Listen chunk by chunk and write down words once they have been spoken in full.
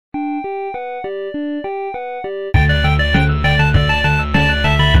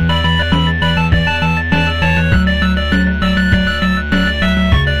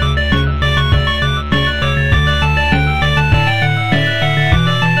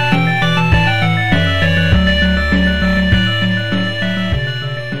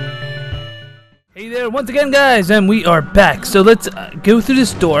Once again, guys, and we are back. So let's go through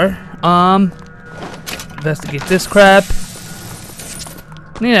this door. Investigate this crap.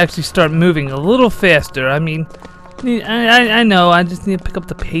 I need to actually start moving a little faster. I mean, I know. I just need to pick up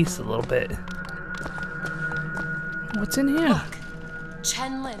the pace a little bit. What's in here? Look,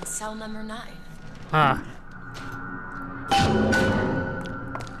 Chen Lin, cell number 9. Ah.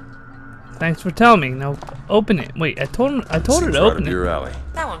 Thanks for telling me. Now open it. Wait, I told her to open it. Your alley.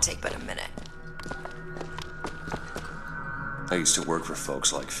 That won't take but a minute. I used to work for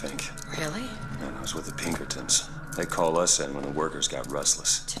folks like Fink. Really? And I was with the Pinkertons. They call us in when the workers got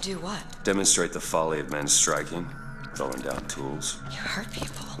restless. To do what? Demonstrate the folly of men striking, throwing down tools. You hurt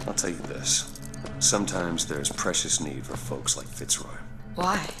people. I'll tell you this. Sometimes there's precious need for folks like Fitzroy.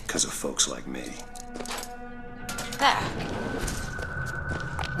 Why? Because of folks like me. There.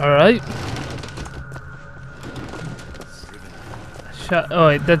 Alright. Oh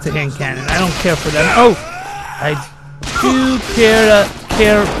wait, that's a hand cannon. I don't care for them. Oh! I do care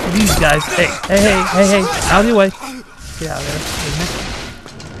for these guys. Hey, out of your way. Get out of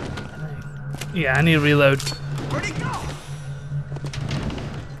there. Yeah, I need to reload. Where'd he go?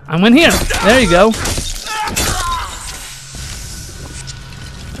 I went here. There you go.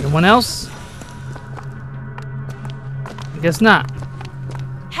 Anyone else? I guess not.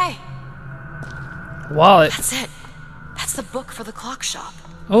 Hey, Wallet. that's it. That's the book for the clock shop.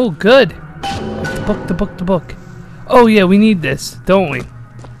 Oh, good. The book. Oh yeah, we need this, don't we?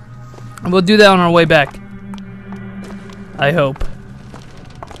 We'll do that on our way back. I hope.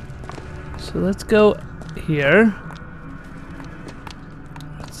 So let's go here.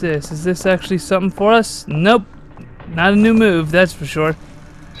 What's this? Is this actually something for us? Nope. Not a new move, that's for sure.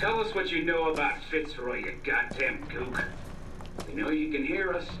 Tell us what you know about Fitzroy, you goddamn gook. We know you can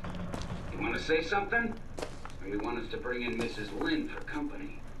hear us. You want to say something? Or you want us to bring in Mrs. Lin for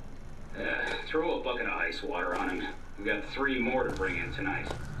company? Throw a bucket of ice water on him. We got 3 more to bring in tonight.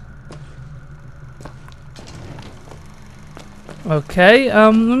 Okay,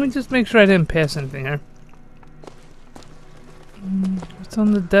 let me just make sure I didn't pass anything here. What's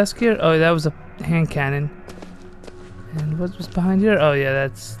on the desk here? Oh, that was a hand cannon. And what was behind here? Oh yeah,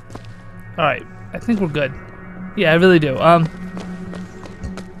 that's... Alright, I think we're good. Yeah, I really do.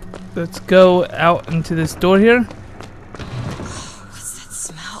 Let's go out into this door here. What's that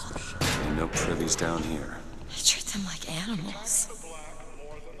smell? Ain't no privies down here. They treat them like animals.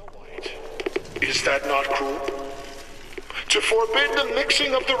 Is that not cruel? To forbid the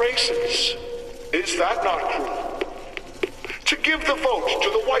mixing of the races, is that not cruel? To give the vote to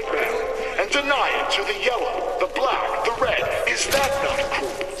the white man and deny it to the yellow, the black, the red, is that not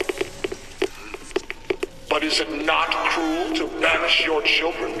cruel? But is it not cruel to banish your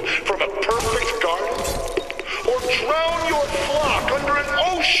children from a perfect garden? Or drown your flock under an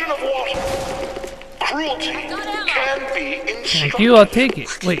ocean of water? Cruelty can be instructive. Thank you, I'll take it.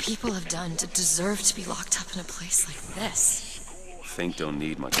 What could Wait. people have done to deserve to be locked up in a place like this? Fink don't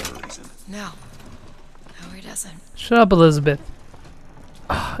need much of a reason. No. No, he doesn't. Shut up, Elizabeth.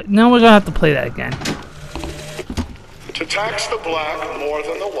 Now we're gonna have to play that again. To tax the black more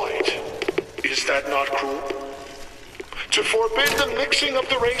than the white, is that not cruel? To forbid the mixing of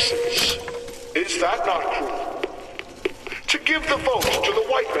the races, is that not cruel? To give the vote to the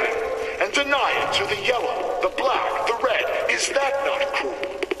white man and deny it to the yellow, the black, the red, is that not cruel?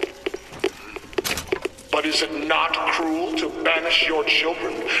 But is it not cruel to banish your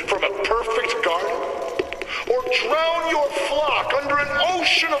children from a perfect garden? Or drown your flock under an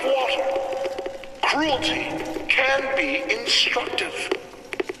ocean of water? Cruelty can be instructive.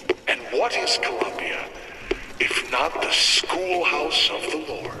 And what is Columbia, if not the schoolhouse of the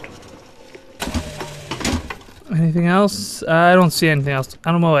Lord? Anything else? I don't see anything else.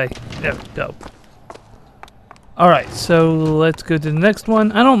 Out of my way. There we go. Alright, so let's go to the next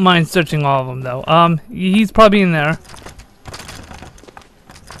one. I don't mind searching all of them though. He's probably in there.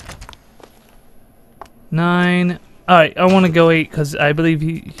 9. Alright, I want to go 8 because I believe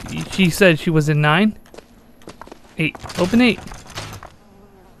she said she was in 9. 8. Open 8.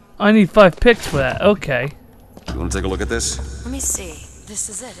 I need 5 picks for that. Okay. You want to take a look at this? Let me see. This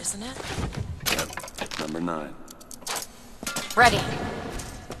is it, isn't it? Yep, number 9. Ready.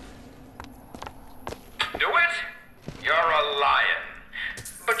 DeWitt, you're a lion.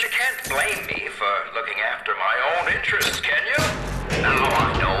 But you can't blame me for looking after my own interests, can you? Now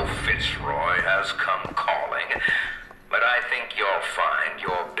I know Fitzroy has come calling, but I think you'll find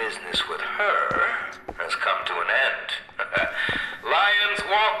your business with her has come to an end. Lions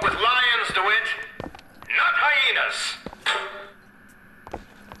walk with lions, DeWitt, not hyenas.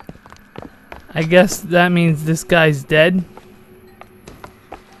 I guess that means this guy's dead.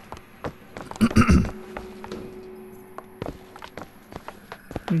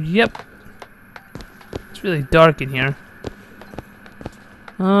 Yep. It's really dark in here.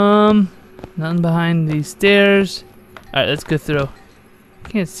 Nothing behind these stairs. Alright, let's go through.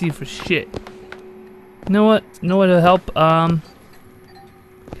 Can't see for shit. You know what? You know what'll help? Can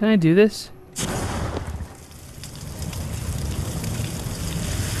I do this?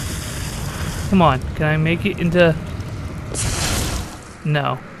 Come on, can I make it into...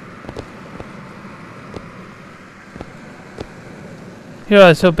 No. Here I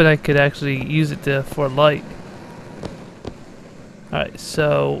was hoping I could actually use it for light. Alright,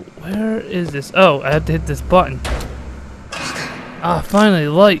 so where is this? Oh, I have to hit this button. Ah, finally,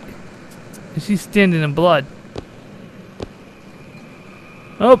 light. And she's standing in blood.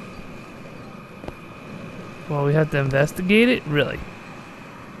 Oh! Well, we have to investigate it? Really?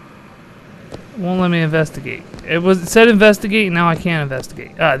 Won't let me investigate. It said investigate, now I can't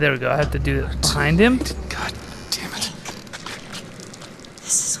investigate. Ah, there we go. I have to do it behind him. God damn it.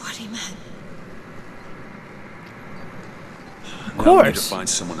 This is what he meant. Of course. To find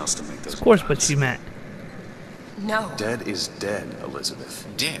someone else to make those. Of course, what she meant. No. Dead is dead, Elizabeth.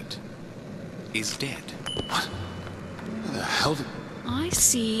 Dead is dead. What? Who the hell did... I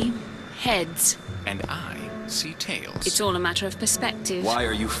see heads. And I see tails. It's all a matter of perspective. Why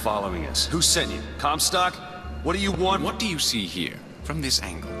are you following us? Who sent you? Comstock? What do you want? What do you see here, from this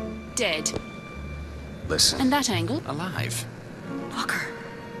angle? Dead. Listen. And that angle? Alive. Booker.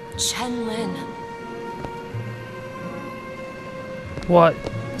 Chen Lin. What?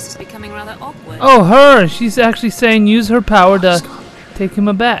 This is becoming rather awkward. Oh, her! She's actually saying use her power to take him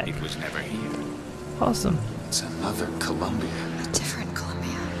aback. It was never here. Awesome. It's another Columbia. A different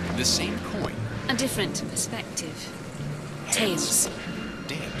Columbia. The same coin. A different perspective. Tails.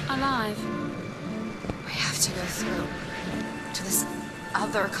 Dead. Alive. We have to go through to this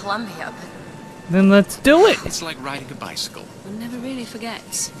other Columbia, but Then let's do it! It's like riding a bicycle. One never really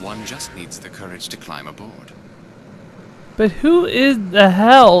forgets. One just needs the courage to climb aboard. But who is the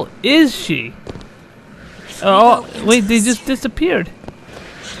hell is she? Oh, wait, they just disappeared. I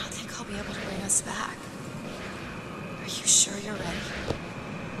don't think I'll be able to bring us back. Are you sure you're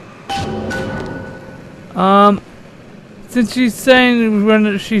ready? Since she's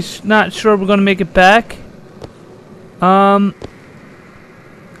saying she's not sure we're gonna make it back.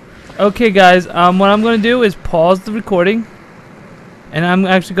 Okay, guys. What I'm gonna do is pause the recording, and I'm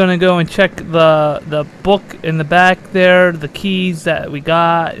actually gonna go and check the book in the back there, the keys that we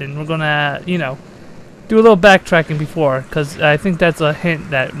got, and we're gonna, you know, do a little backtracking before, because I think that's a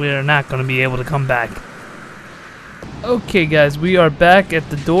hint that we're not gonna be able to come back. Okay, guys, we are back at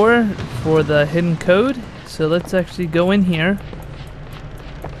the door for the hidden code. So let's actually go in here.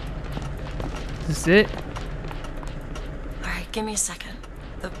 Is this it? Alright, give me a second.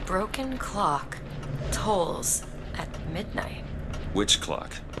 The broken clock tolls at midnight. Which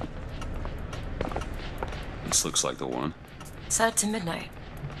clock? This looks like the one. Set it to midnight.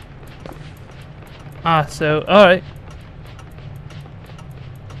 Ah, so, alright.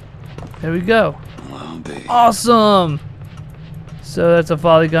 There we go. Well, be. Awesome! So that's a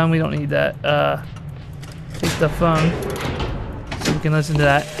volley gun, we don't need that. Take the phone so we can listen to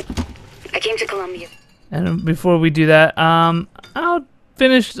that. I came to Columbia. And before we do that, I'll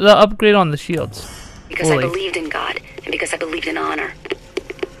finish the upgrade on the shields. Because I believed in God, and because I believed in honor.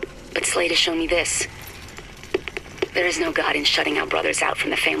 But Slade has shown me this. There is no God in shutting our brothers out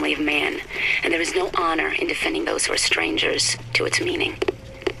from the family of man, and there is no honor in defending those who are strangers to its meaning.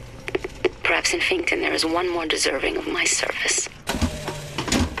 Perhaps in Pinkerton there is one more deserving of my service.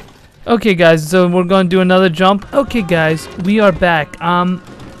 Okay, guys, so we're going to do another jump. Okay, guys, we are back. I'm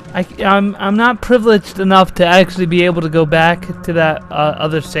not privileged enough to actually be able to go back to that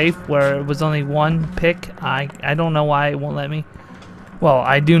other safe where it was only one pick. I don't know why it won't let me. Well,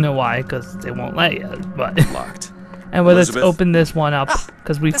 I do know why, because it won't let you, but... Locked. Anyway, let's open this one up,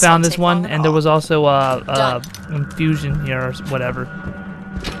 because we found this one, and there was also a infusion here or whatever.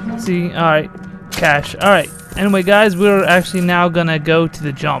 See, alright, cash. Alright, anyway, guys, we're actually now gonna go to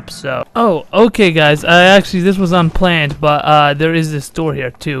the jump, so... Oh, okay, guys, actually, this was unplanned, but there is this door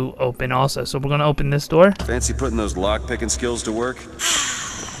here to open also, so we're gonna open this door. Fancy putting those lock-picking skills to work?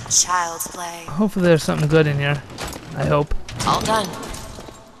 Child's play. Hopefully there's something good in here. I hope. All done.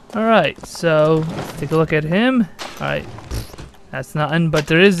 Alright, so let's take a look at him. Alright, that's nothing, but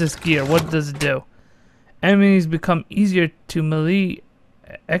there is this gear. What does it do? Enemies become easier to melee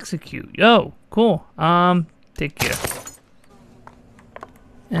execute. Yo, cool. Take care.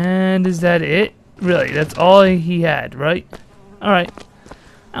 And is that it? Really, that's all he had, right? Alright.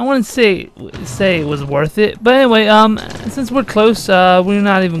 I wouldn't say it was worth it, but anyway, since we're close, we're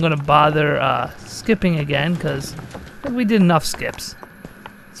not even gonna bother skipping again, because we did enough skips.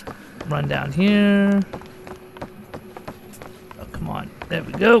 run down here. Oh, come on. There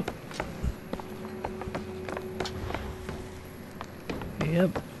we go.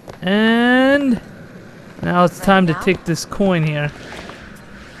 Yep. And now it's time to take this coin here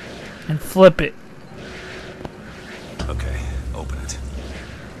and flip it. Okay, open it.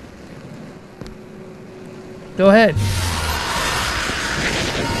 Go ahead.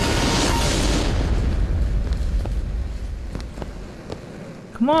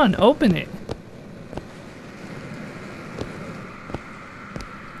 Come on, open it.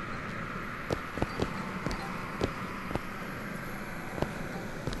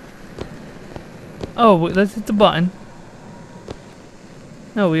 Oh, wait, let's hit the button.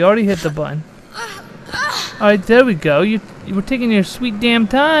 No, we already hit the button. Alright, there we go. You were taking your sweet damn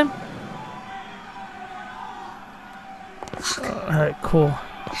time. Alright, cool.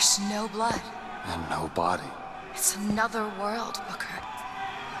 There's no blood. And no body. It's another world, Booker.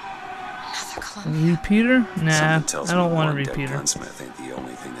 Another Columbia. Repeater? Nah, Something tells I don't me want a one dead repeater. gunsmith ain't the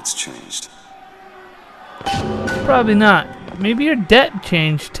only thing that's changed. Probably not. Maybe your debt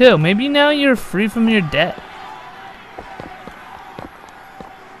changed too. Maybe now you're free from your debt.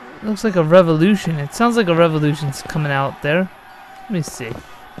 Looks like a revolution. It sounds like a revolution's coming out there. Let me see.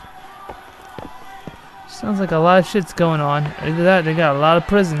 Sounds like a lot of shit's going on. Look at that, they got a lot of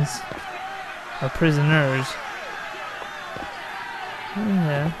prisons. Or prisoners.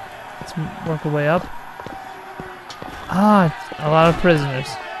 Yeah. Let's work our way up. Ah, a lot of prisoners.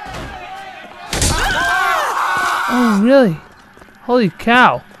 Oh, really? Holy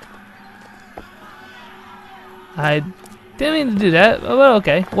cow. I didn't mean to do that. Oh, well,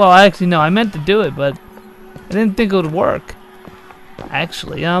 okay. Well, actually, no, I meant to do it, but I didn't think it would work.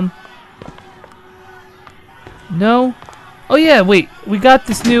 Actually, no. Oh, yeah, wait. We got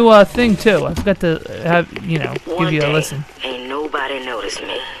this new thing, too. I forgot to have, you know, give you a listen. Ain't nobody noticed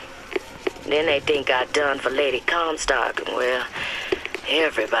me. Then they think I done for Lady Comstock, and well,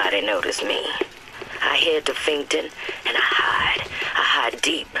 everybody noticed me. I head to Pinkerton, and I hide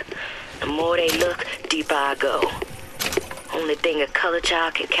deep. The more they look, deeper I go. Only thing a color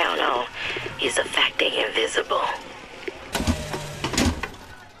child can count on is the fact they invisible.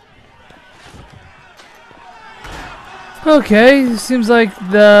 Okay, seems like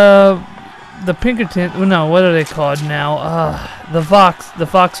the Pinkerton. Well, no, what are they called now? The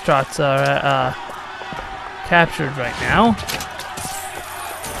Foxtrots are captured right now.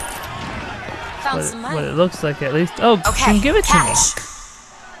 Found some money. What it looks like, at least. Oh, Okay, can give it cash. to me.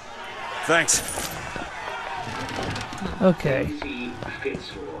 Thanks. Okay. Daisy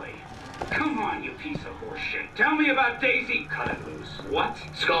Fitzroy. Come on, you piece of horseshit. Tell me about Daisy. Cut him loose. What?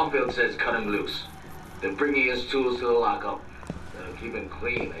 Schofield says cut him loose. Then bring me his tools to the lockup. That'll keep him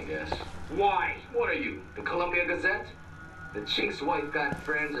clean, I guess. Why? What are you, the Columbia Gazette? The chick's wife got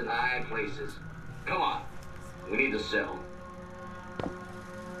friends in high places. Come on. We need to settle.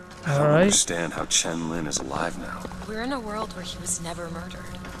 I don't Alright. understand how Chen Lin is alive now. We're in a world where he was never murdered.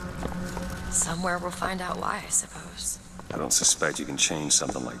 Somewhere we'll find out why, I suppose. I don't suspect you can change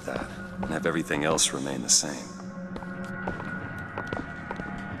something like that and have everything else remain the same.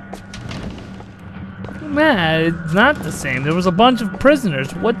 Man, it's not the same. There was a bunch of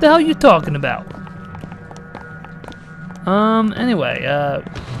prisoners. What the hell are you talking about? Anyway,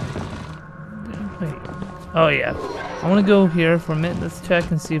 wait. Oh, yeah. I want to go here for a minute. Let's check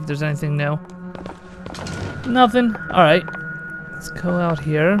and see if there's anything new. Nothing. Alright. Let's go out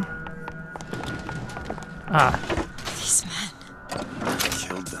here. Ah. These men, I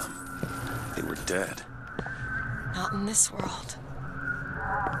killed them. They were dead. not in this world.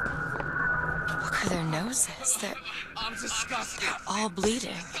 Look at their noses. They're all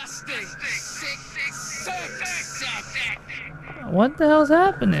bleeding. What the hell's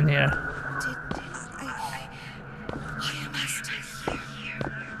happening here?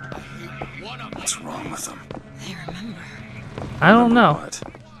 What's wrong with them? They remember I don't know. What?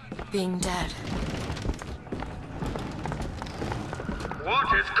 being dead.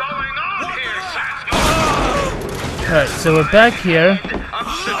 What is going on here, Saskia? Alright, so we're back here.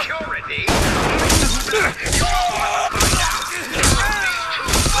 Security?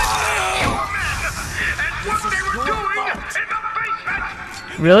 And what they were doing in the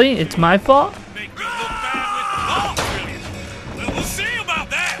basement! Really? It's my fault? We'll see about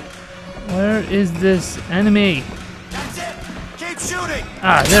that. Where is this enemy? That's it. Keep shooting.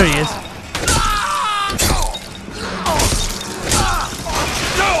 Ah, there he is.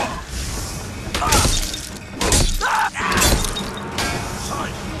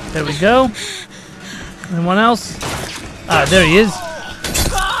 There we go. Anyone else? Ah, there he is. That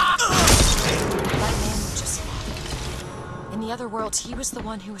man just in the other world, he was the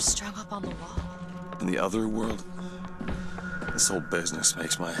one who was strung up on the wall. In the other world, this whole business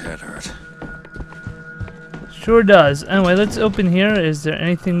makes my head hurt. Sure does. Anyway, let's open here. Is there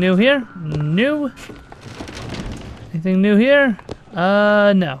anything new here? New? Anything new here?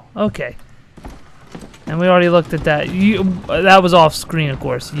 No. Okay. And we already looked at that. That was off screen, of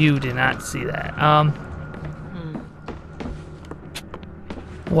course. You did not see that.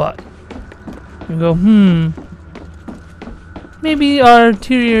 What? You go, maybe our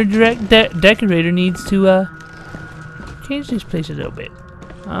interior decorator needs to, change this place a little bit.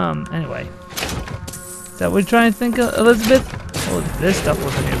 Anyway. Is that what you're trying to think, Elizabeth? Oh, this stuff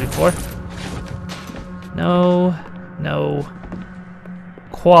wasn't here before. No. No.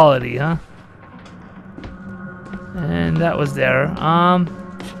 Quality, huh? And that was there.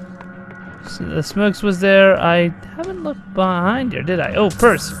 So the smokes was there. I haven't looked behind here, did I? Oh,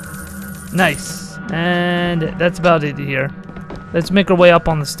 purse. Nice. And that's about it here. Let's make our way up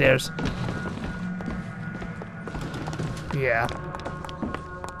on the stairs. Yeah.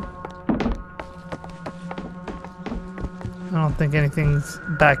 I don't think anything's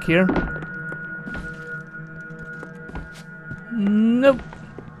back here. Nope.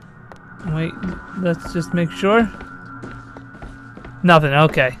 Wait, let's just make sure. Nothing,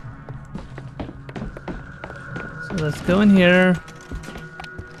 okay. So let's go in here.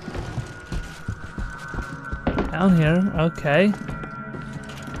 Down here, okay.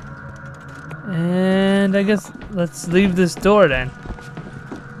 And I guess let's leave this door then.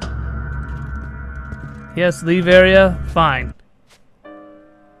 Yes, leave area, fine.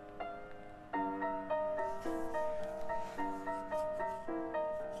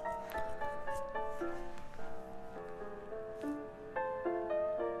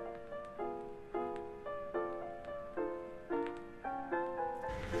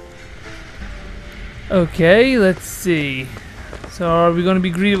 Okay, let's see. So are we going to be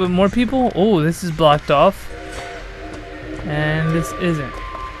greeted with more people? Oh, this is blocked off. And this isn't.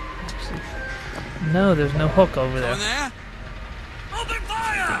 Actually, no, there's no hook over there. There? Open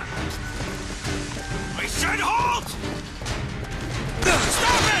fire! I said halt!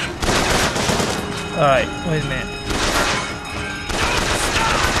 Stop him! Alright, wait a minute.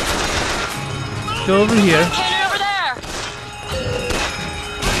 Go over here.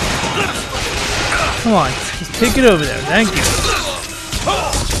 Come on, just take it over there. Thank you.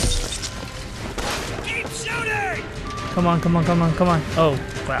 Keep shooting! Come on, come on, come on, come on. Oh,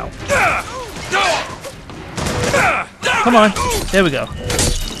 wow. Come on. There we go.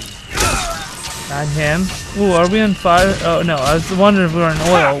 Got him. Ooh, are we on fire? Oh, no. I was wondering if we were in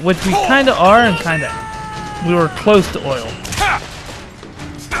oil, which we kind of are and kind of... We were close to oil.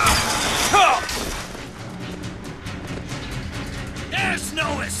 There's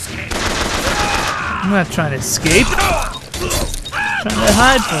no escape. I'm not trying to escape. I'm trying to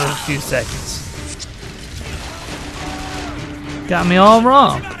hide for a few seconds. Got me all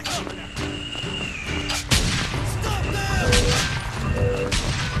wrong.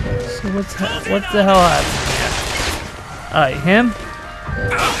 So what the hell happened here? Alright, him.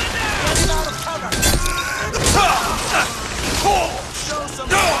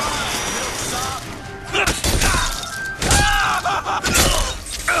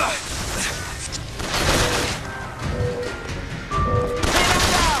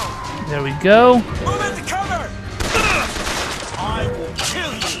 There we go. Move into cover! I will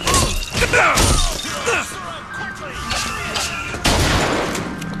kill you!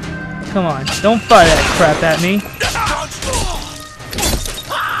 Come on, don't fire that crap at me.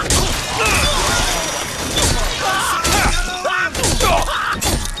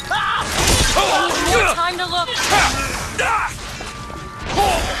 More time to look.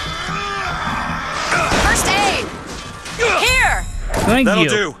 First aid! Here! Thank That'll you.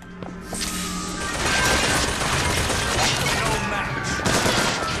 do.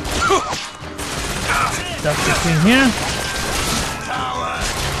 Stuff between here.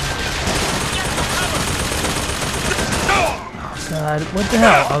 God, what the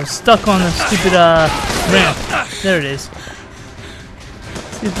hell? I was stuck on the stupid ramp. There it is.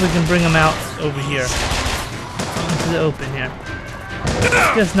 See if we can bring him out over here. Into the open here.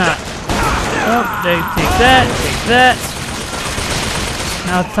 Guess not. Oh, there, take that, take that.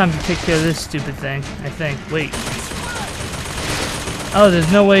 Now it's time to take care of this stupid thing, I think. Wait. Oh,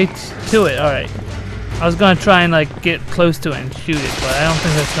 there's no way to it. Alright. I was gonna try and like get close to it and shoot it, but I don't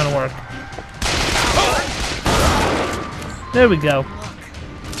think that's gonna work. There we go.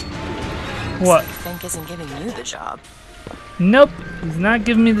 What? I think isn't giving you the job. Nope, he's not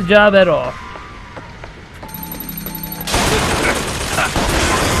giving me the job at all.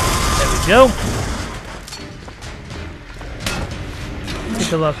 There we go.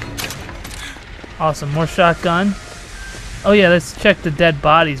 take a look. Awesome, more shotgun. Oh yeah, let's check the dead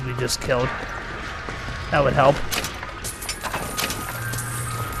bodies we just killed. That would help.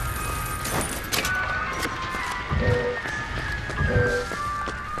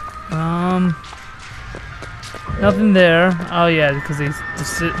 Nothing there. Oh yeah, because they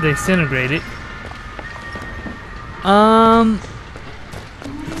disintegrated. Let's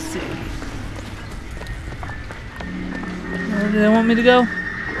see. Where do they want me to go?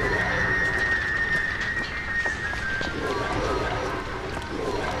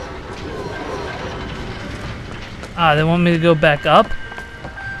 Ah, they want me to go back up?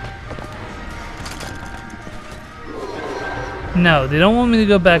 No, they don't want me to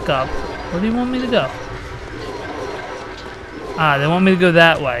go back up. Where do you want me to go? Ah, they want me to go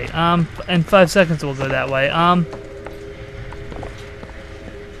that way. In 5 seconds we'll go that way.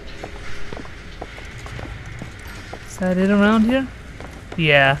 Is that it around here?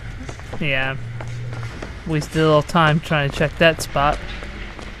 Yeah. Yeah. Wasted a little time trying to check that spot.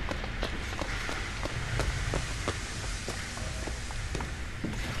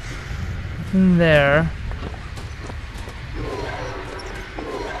 Nothing there.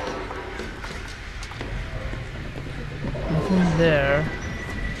 There.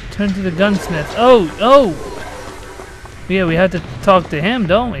 Turn to the gunsmith. Oh! Yeah, we have to talk to him,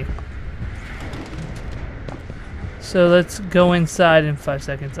 don't we? So let's go inside in 5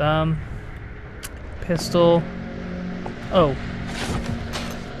 seconds. Pistol. Oh.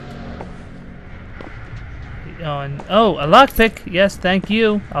 Oh, a lockpick. Yes, thank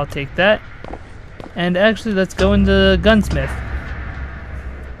you. I'll take that. And actually, let's go into the gunsmith.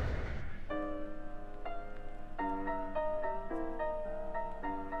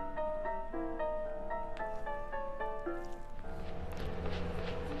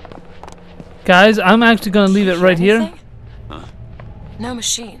 Guys, I'm actually gonna leave it right here. Huh? No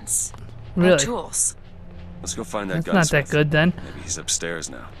machines. Really? No tools. Let's go find that That's gunsmith. not that good then. Maybe he's upstairs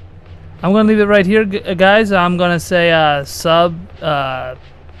now. I'm gonna leave it right here, guys. I'm gonna say sub,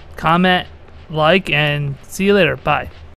 comment, like, and see you later. Bye.